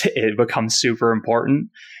 it becomes super important.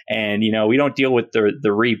 And, we don't deal with the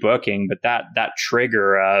rebooking, but that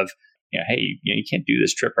trigger of, hey, you can't do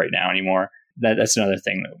this trip right now anymore. That's another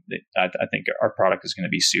thing that I think our product is going to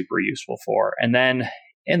be super useful for. And then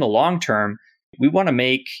in the long term, we want to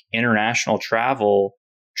make international travel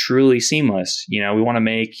truly seamless. We want to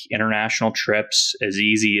make international trips as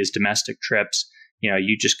easy as domestic trips.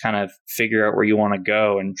 You just kind of figure out where you want to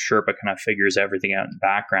go, and Sherpa kind of figures everything out in the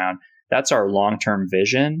background. That's our long-term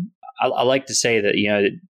vision. I like to say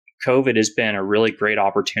that, COVID has been a really great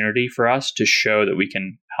opportunity for us to show that we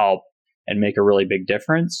can help and make a really big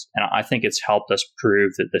difference. And I think it's helped us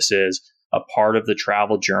prove that this is a part of the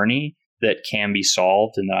travel journey that can be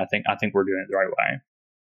solved. And I think we're doing it the right way.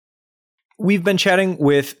 We've been chatting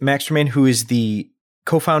with Max Germain, who is the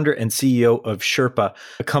co-founder and CEO of Sherpa,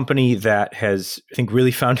 a company that has, I think,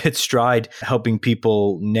 really found its stride helping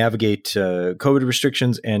people navigate COVID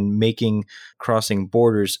restrictions and making crossing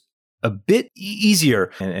borders a bit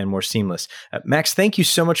easier and more seamless. Max, thank you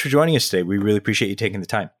so much for joining us today. We really appreciate you taking the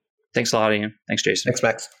time. Thanks a lot, Ian. Thanks, Jason. Thanks,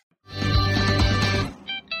 Max.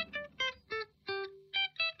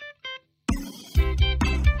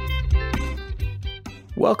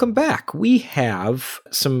 Welcome back. We have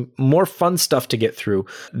some more fun stuff to get through.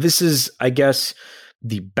 This is, I guess,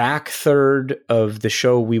 the back third of the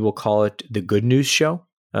show. We will call it the good news show.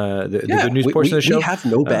 The good news portion of the show. We have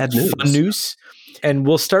no bad news. Fun news. And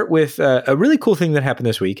we'll start with a really cool thing that happened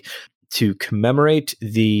this week to commemorate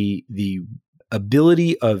the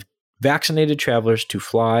ability of vaccinated travelers to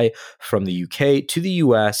fly from the UK to the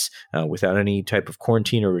US without any type of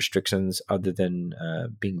quarantine or restrictions other than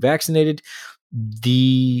being vaccinated.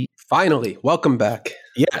 Finally, welcome back.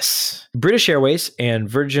 Yes. British Airways and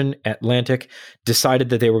Virgin Atlantic decided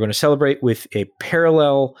that they were going to celebrate with a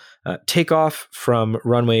parallel takeoff from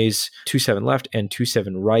runways 27 left and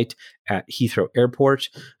 27 right at Heathrow Airport.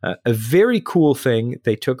 A very cool thing.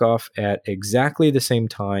 They took off at exactly the same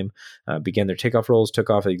time, began their takeoff rolls, took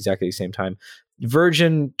off at exactly the same time.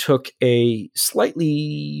 Virgin took a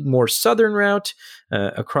slightly more southern route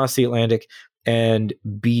across the Atlantic and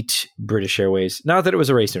beat British Airways. Not that it was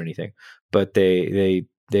a race or anything, but they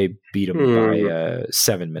beat them by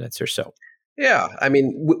 7 minutes or so. Yeah, I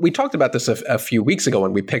mean, we talked about this a few weeks ago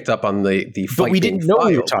when we picked up on the flight. But we didn't know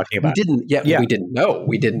we were talking about. We didn't. Yeah, we didn't know.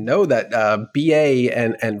 We didn't know that BA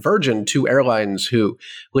and Virgin, two airlines who,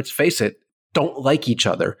 let's face it, don't like each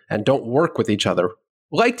other and don't work with each other,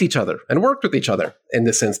 liked each other and worked with each other in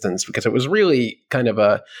this instance, because it was really kind of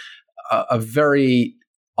a very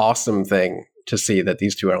awesome thing to see that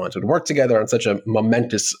these two airlines would work together on such a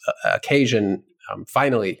momentous occasion.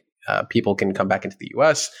 Finally, people can come back into the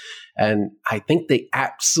US. And I think they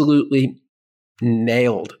absolutely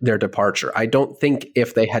nailed their departure. I don't think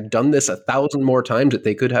if they had done this 1,000 more times that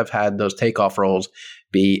they could have had those takeoff rolls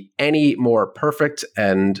be any more perfect.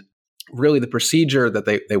 And really the procedure that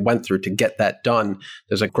they went through to get that done,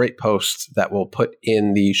 there's a great post that we'll put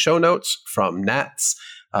in the show notes from Nats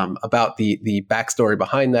about the backstory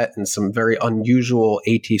behind that and some very unusual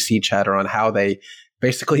ATC chatter on how they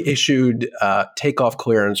basically issued takeoff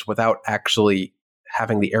clearance without actually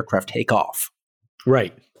having the aircraft take off.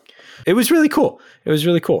 Right. It was really cool.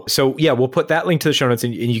 So yeah, we'll put that link to the show notes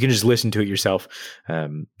and you can just listen to it yourself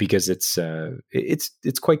because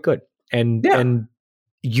it's quite good and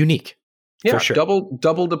unique. Yeah, for sure.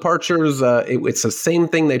 double departures. It's the same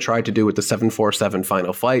thing they tried to do with the 747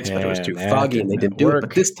 final flights, but it was too foggy and they didn't do it.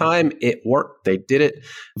 But this time it worked. They did it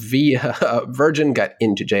via Virgin, got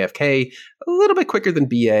into JFK a little bit quicker than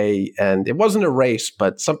BA, and it wasn't a race,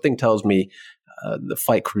 but something tells me the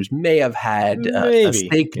flight crews may have had a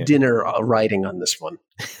steak dinner riding on this one.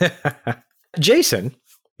 Jason.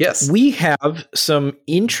 Yes. We have some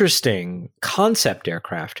interesting concept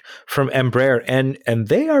aircraft from Embraer, and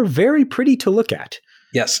they are very pretty to look at.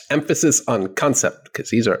 Yes, emphasis on concept, because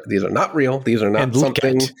these are not real. These are not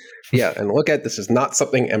something. Yeah, and look at, this is not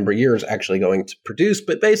something Embraer is actually going to produce.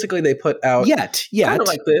 But basically, they put out kind of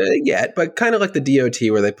like the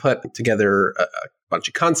DOT, where they put together a bunch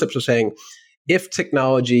of concepts of saying, if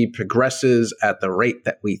technology progresses at the rate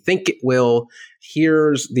that we think it will,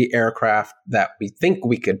 here's the aircraft that we think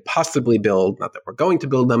we could possibly build, not that we're going to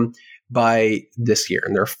build them, by this year.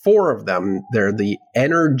 And there are 4 of them. They're the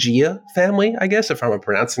Energia family, I guess, if I'm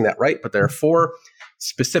pronouncing that right. But there are 4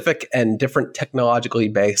 specific and different technologically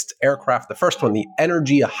based aircraft. The first one, the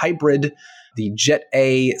Energia Hybrid, the Jet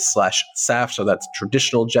A/SAF, so that's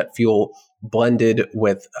traditional jet fuel blended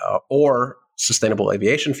with or sustainable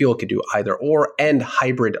aviation fuel, could do either or, and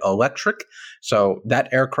hybrid electric. So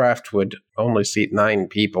that aircraft would only seat 9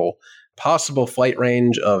 people, possible flight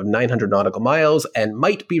range of 900 nautical miles, and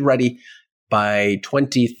might be ready by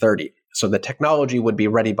 2030. So the technology would be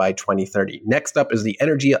ready by 2030. Next up is the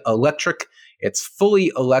Energia Electric. It's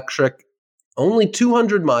fully electric, only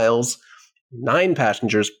 200 miles, 9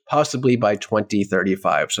 passengers, possibly by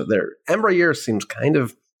 2035. So Embraer seems kind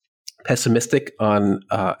of pessimistic on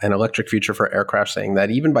an electric future for aircraft, saying that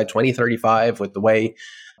even by 2035, with the way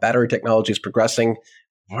battery technology is progressing,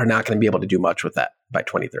 we're not going to be able to do much with that by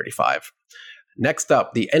 2035. Next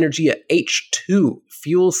up, the Energia H2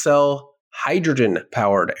 fuel cell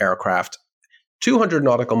hydrogen-powered aircraft, 200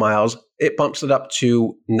 nautical miles. It bumps it up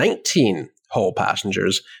to 19 whole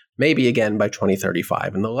passengers, maybe again by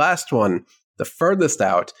 2035. And the last one, the furthest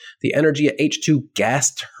out, the Energia H2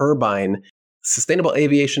 gas turbine sustainable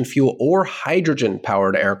aviation fuel or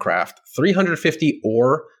hydrogen-powered aircraft, 350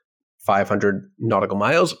 or 500 nautical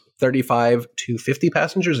miles, 35 to 50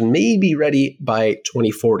 passengers, and may be ready by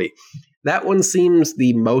 2040. That one seems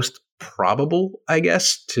the most probable, I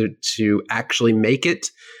guess, to actually make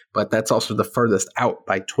it, but that's also the furthest out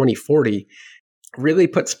by 2040. Really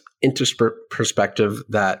puts into perspective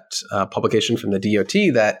that publication from the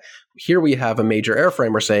DOT that here we have a major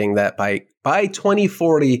airframer saying that by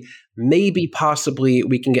 2040, maybe possibly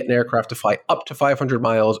we can get an aircraft to fly up to 500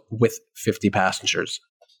 miles with 50 passengers.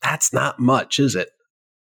 That's not much, is it?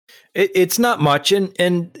 It's not much, and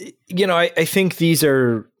I think these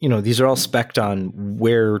are all spec'd on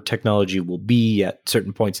where technology will be at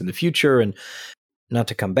certain points in the future, and not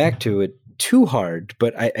to come back to it too hard,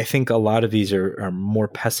 but I think a lot of these are more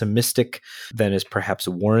pessimistic than is perhaps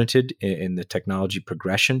warranted in the technology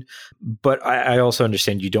progression. But I also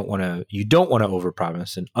understand you don't want to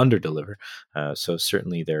overpromise and underdeliver. So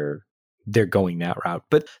certainly they're going that route,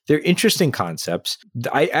 but they're interesting concepts.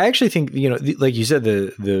 I actually think, like you said,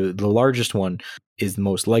 the largest one is the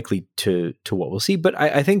most likely to what we'll see. But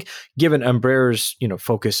I think given Embraer's,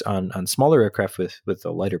 focus on smaller aircraft with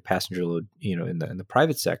a lighter passenger load, in the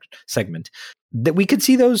private segment, that we could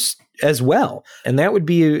see those as well. And that would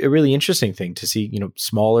be a really interesting thing to see,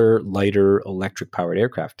 smaller, lighter electric powered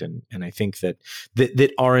aircraft. And I think that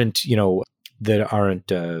aren't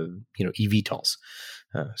eVTOLs.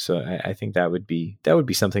 So I think that would be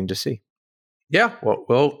something to see. Yeah,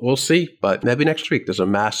 well, we'll see. But maybe next week there's a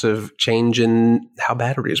massive change in how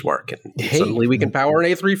batteries work, and suddenly we can power an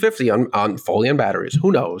A350 on fully on batteries.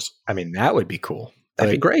 Who knows? I mean, that would be cool.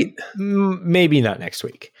 That'd be great. Maybe not next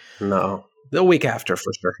week. No, the week after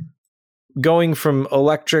for sure. going from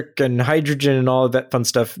electric and hydrogen and all of that fun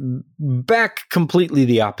stuff back completely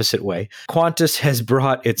the opposite way. Qantas has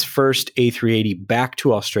brought its first A380 back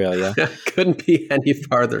to Australia. Couldn't be any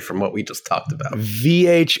farther from what we just talked about.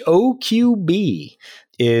 VHOQB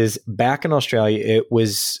is back in Australia. It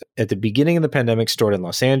was at the beginning of the pandemic stored in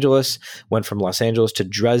Los Angeles, went from Los Angeles to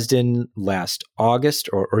Dresden last August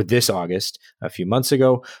or this August, a few months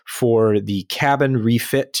ago, for the cabin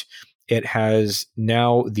refit. It has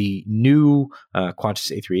now the new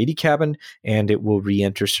Qantas A380 cabin, and it will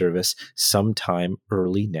re-enter service sometime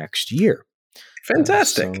early next year.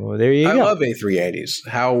 Fantastic. So there you go. I love A380s,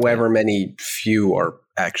 however many few are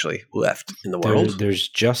actually left in the world. There's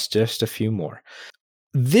just a few more.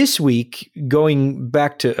 This week, going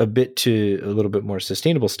back to a little bit more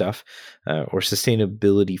sustainable stuff or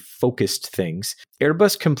sustainability focused things,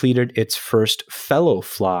 Airbus completed its first fellow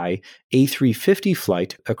fly A350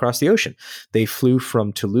 flight across the ocean. They flew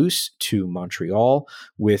from Toulouse to Montreal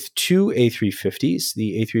with two A350s,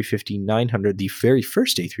 the A350-900, the very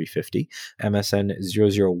first A350, MSN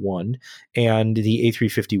 001, and the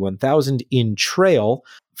A350-1000 in trail,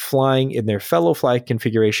 flying in their fellow fly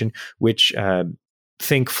configuration, which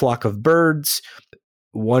think flock of birds.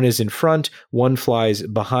 One is in front, one flies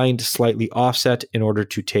behind, slightly offset in order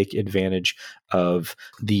to take advantage of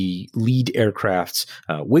the lead aircraft's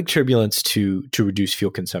wing turbulence to reduce fuel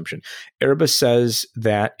consumption. Airbus says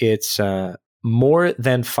that it's more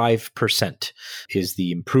than 5% is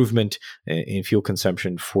the improvement in fuel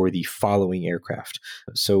consumption for the following aircraft.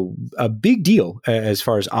 So a big deal as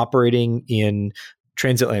far as operating in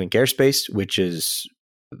transatlantic airspace, which is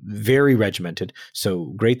very regimented.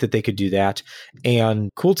 So great that they could do that, and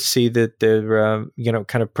cool to see that they're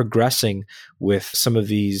kind of progressing with some of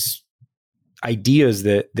these ideas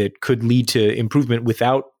that could lead to improvement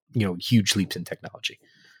without huge leaps in technology.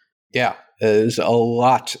 Yeah, there's a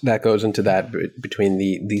lot that goes into that between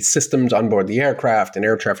the systems on board the aircraft and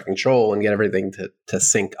air traffic control and get everything to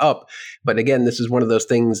sync up. But again, this is one of those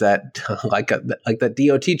things that like that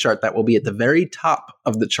DOT chart that will be at the very top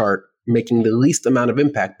of the chart, making the least amount of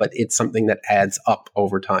impact, but it's something that adds up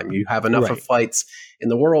over time. You have enough of flights in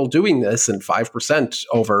the world doing this, and 5%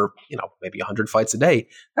 over, maybe 100 flights a day.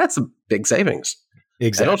 That's a big savings.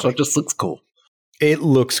 Exactly. And also, it just looks cool. It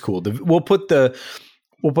looks cool. We'll put the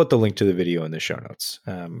link to the video in the show notes.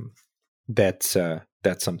 That's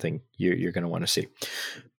something you're going to want to see.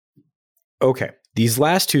 Okay, these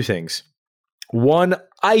last two things. One,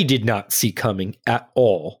 I did not see coming at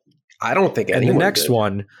all. I don't think anyone did. And the next did.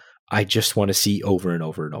 one, I just want to see over and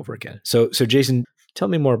over and over again. So Jason, tell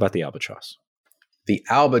me more about the Albatross. The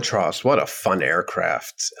Albatross, what a fun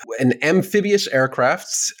aircraft. An amphibious aircraft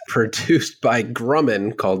produced by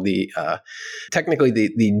Grumman called technically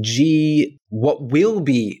the G, what will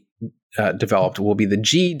be developed will be the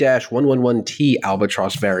G-111T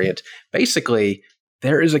Albatross variant. Basically,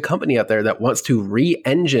 there is a company out there that wants to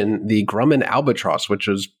re-engine the Grumman Albatross, which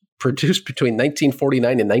was produced between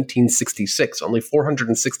 1949 and 1966. Only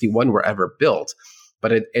 461 were ever built.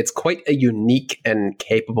 But it's quite a unique and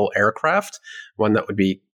capable aircraft, one that would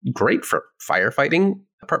be great for firefighting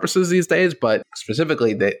purposes these days. But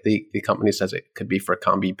specifically, the company says it could be for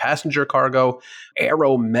combi passenger cargo,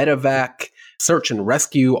 aero medevac, search and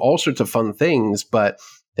rescue, all sorts of fun things. But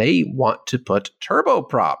they want to put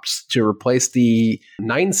turboprops to replace the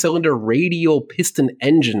 9-cylinder radial piston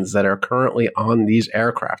engines that are currently on these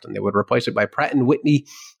aircraft. And they would replace it by Pratt & Whitney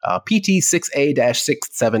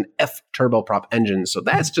PT6A-67F turboprop engines. So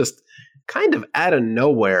that's just kind of out of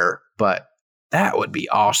nowhere, but that would be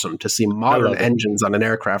awesome to see modern engines on an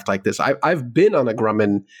aircraft like this. I've been on a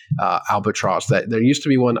Grumman Albatross. There used to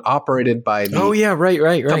be one operated by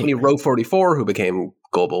the company Row 44, who became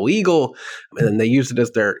Global Eagle, and then they used it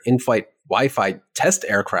as their in-flight Wi-Fi test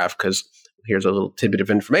aircraft because here's a little tidbit of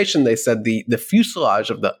information. They said the fuselage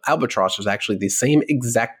of the Albatross was actually the same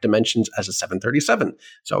exact dimensions as a 737.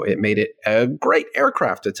 So it made it a great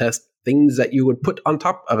aircraft to test things that you would put on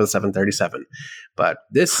top of a 737. But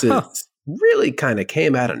this is really kind of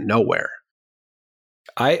came out of nowhere.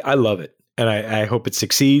 I love it. And I hope it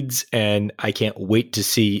succeeds, and I can't wait to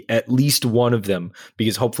see at least one of them,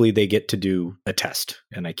 because hopefully they get to do a test,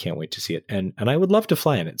 and I can't wait to see it. And I would love to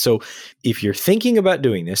fly in it. So if you're thinking about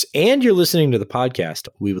doing this and you're listening to the podcast,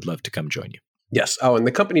 we would love to come join you. Yes. Oh, and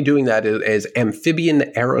the company doing that is Amphibian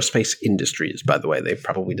Aerospace Industries, by the way. They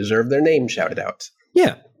probably deserve their name shouted out.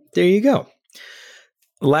 Yeah, there you go.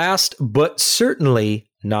 Last, but certainly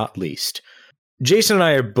not least, Jason and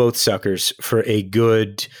I are both suckers for a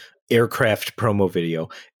good aircraft promo video,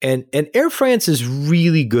 and Air France is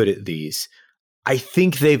really good at these. I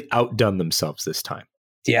think they've outdone themselves this time.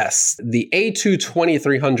 Yes, the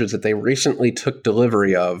A220-300s that they recently took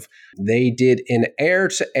delivery of, they did an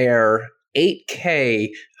air-to-air 8K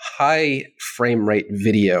high frame rate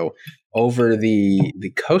video over the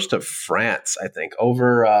coast of France, I think.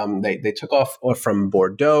 They took off from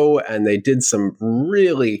Bordeaux, and they did some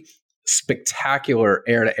really spectacular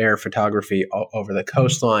air-to-air photography over the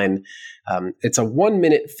coastline. It's a 1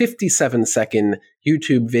 minute, 57 second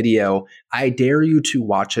YouTube video. I dare you to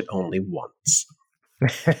watch it only once.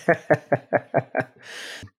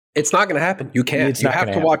 It's not going to happen. You can't. You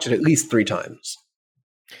have to watch it at least 3 times.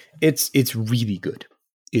 It's really good.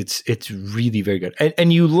 It's really very good.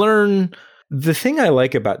 And you learn, the thing I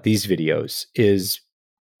like about these videos is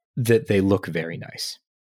that they look very nice.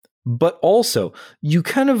 But also, you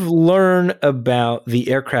kind of learn about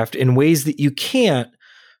the aircraft in ways that you can't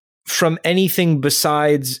from anything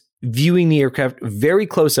besides viewing the aircraft very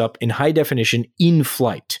close up in high definition in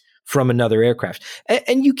flight from another aircraft.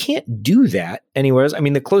 And you can't do that anywhere else. I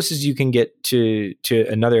mean, the closest you can get to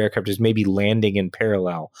another aircraft is maybe landing in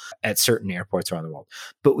parallel at certain airports around the world.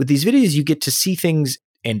 But with these videos, you get to see things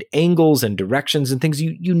and angles and directions and things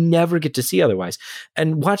you never get to see otherwise.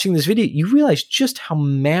 And watching this video, you realize just how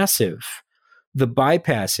massive the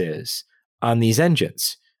bypass is on these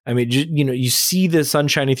engines. I mean, you see the sun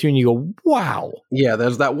shining through and you go, wow. Yeah,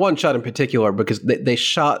 there's that one shot in particular because they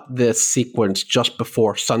shot this sequence just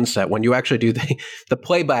before sunset. When you actually do the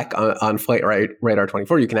playback on Flight Radar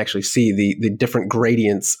 24, you can actually see the different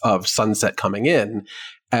gradients of sunset coming in.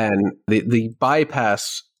 And the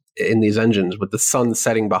bypass in these engines with the sun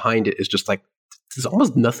setting behind it is just like, there's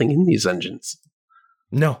almost nothing in these engines.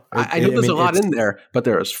 No. I know there's a lot in there, but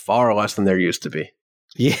there is far less than there used to be.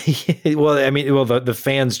 Yeah. Well, the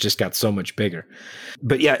fans just got so much bigger.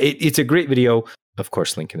 But yeah, it's a great video. Of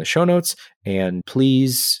course, link in the show notes. And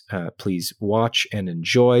please watch and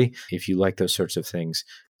enjoy if you like those sorts of things.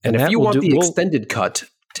 And if you want the extended cut,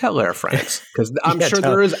 tell Air France, because I'm sure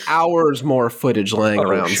there is hours more footage laying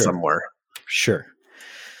around somewhere. Sure.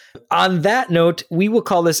 On that note, we will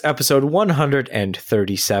call this episode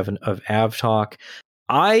 137 of AvTalk.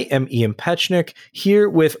 I am Ian Petchnik, here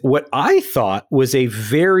with what I thought was a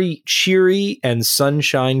very cheery and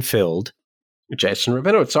sunshine-filled Jason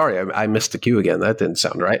Rabinowitz. Sorry, I missed the cue again. That didn't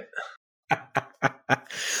sound right.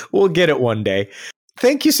 We'll get it one day.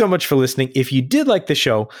 Thank you so much for listening. If you did like the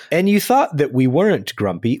show and you thought that we weren't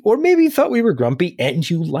grumpy, or maybe you thought we were grumpy and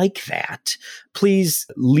you like that, please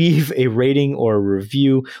leave a rating or a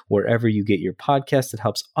review wherever you get your podcast. It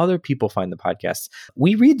helps other people find the podcasts.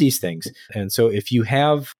 We read these things. And so if you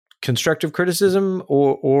have constructive criticism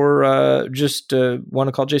or just want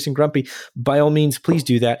to call Jason grumpy, by all means, please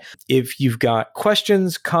do that. If you've got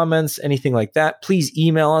questions, comments, anything like that, please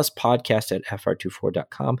email us,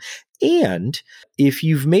 podcast@fr24.com. And if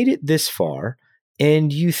you've made it this far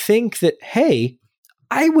and you think that, hey,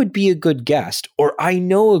 I would be a good guest, or I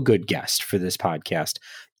know a good guest for this podcast,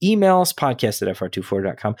 email us,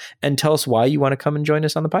 podcast@fr24.com, and tell us why you want to come and join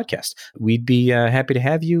us on the podcast. We'd be happy to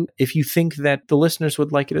have you if you think that the listeners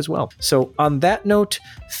would like it as well. So on that note,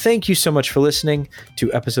 thank you so much for listening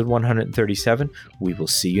to episode 137. We will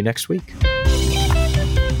see you next week.